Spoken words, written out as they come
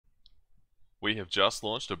We have just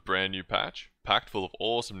launched a brand new patch, packed full of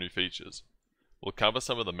awesome new features. We'll cover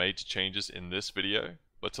some of the major changes in this video,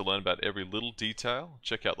 but to learn about every little detail,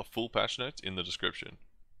 check out the full patch notes in the description.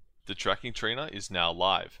 The tracking trainer is now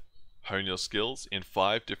live. Hone your skills in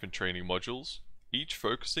 5 different training modules, each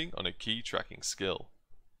focusing on a key tracking skill.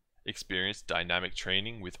 Experience dynamic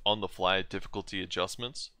training with on-the-fly difficulty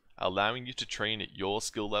adjustments, allowing you to train at your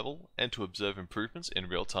skill level and to observe improvements in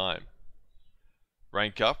real time.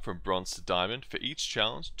 Rank up from bronze to diamond for each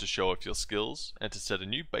challenge to show off your skills and to set a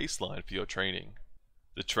new baseline for your training.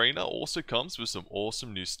 The trainer also comes with some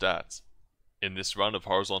awesome new stats. In this run of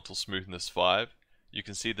Horizontal Smoothness 5, you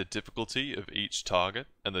can see the difficulty of each target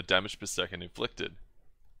and the damage per second inflicted.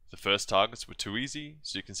 The first targets were too easy,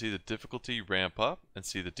 so you can see the difficulty ramp up and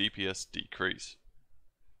see the DPS decrease.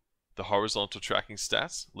 The horizontal tracking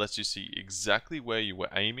stats lets you see exactly where you were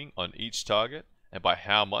aiming on each target and by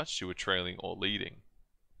how much you were trailing or leading.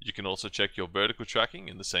 You can also check your vertical tracking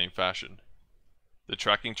in the same fashion. The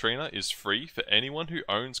tracking trainer is free for anyone who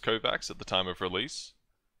owns KovaaK at the time of release,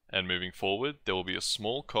 and moving forward there will be a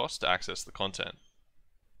small cost to access the content.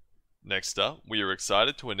 Next up, we are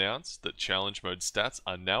excited to announce that challenge mode stats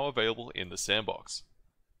are now available in the sandbox.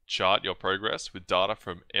 Chart your progress with data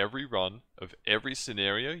from every run of every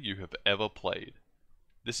scenario you have ever played.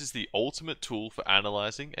 This is the ultimate tool for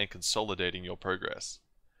analyzing and consolidating your progress.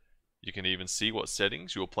 You can even see what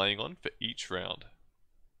settings you are playing on for each round.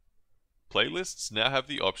 Playlists now have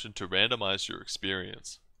the option to randomize your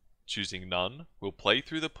experience. Choosing none will play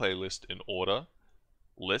through the playlist in order.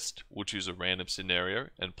 List will choose a random scenario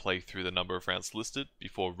and play through the number of rounds listed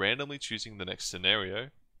before randomly choosing the next scenario,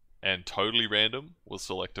 and Totally Random will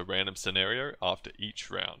select a random scenario after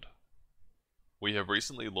each round. We have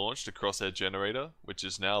recently launched a crosshair generator, which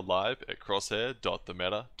is now live at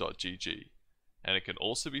crosshair.themeta.gg, and it can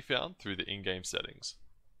also be found through the in-game settings.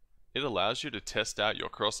 It allows you to test out your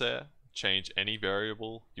crosshair, change any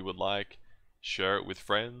variable you would like, share it with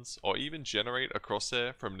friends, or even generate a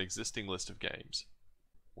crosshair from an existing list of games.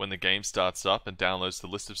 When the game starts up and downloads the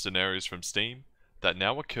list of scenarios from Steam, that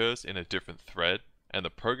now occurs in a different thread, and the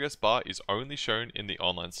progress bar is only shown in the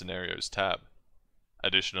Online Scenarios tab.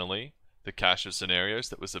 Additionally, the cache of scenarios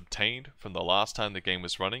that was obtained from the last time the game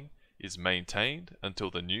was running is maintained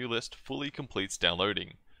until the new list fully completes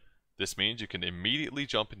downloading. This means you can immediately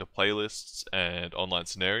jump into playlists and online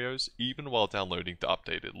scenarios even while downloading the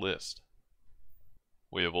updated list.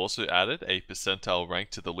 We have also added a percentile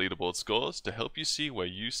rank to the leaderboard scores to help you see where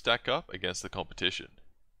you stack up against the competition.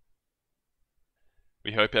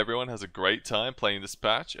 We hope everyone has a great time playing this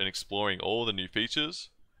patch and exploring all the new features,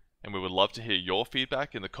 and we would love to hear your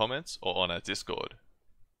feedback in the comments or on our Discord.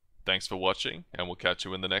 Thanks for watching, and we'll catch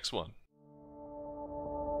you in the next one.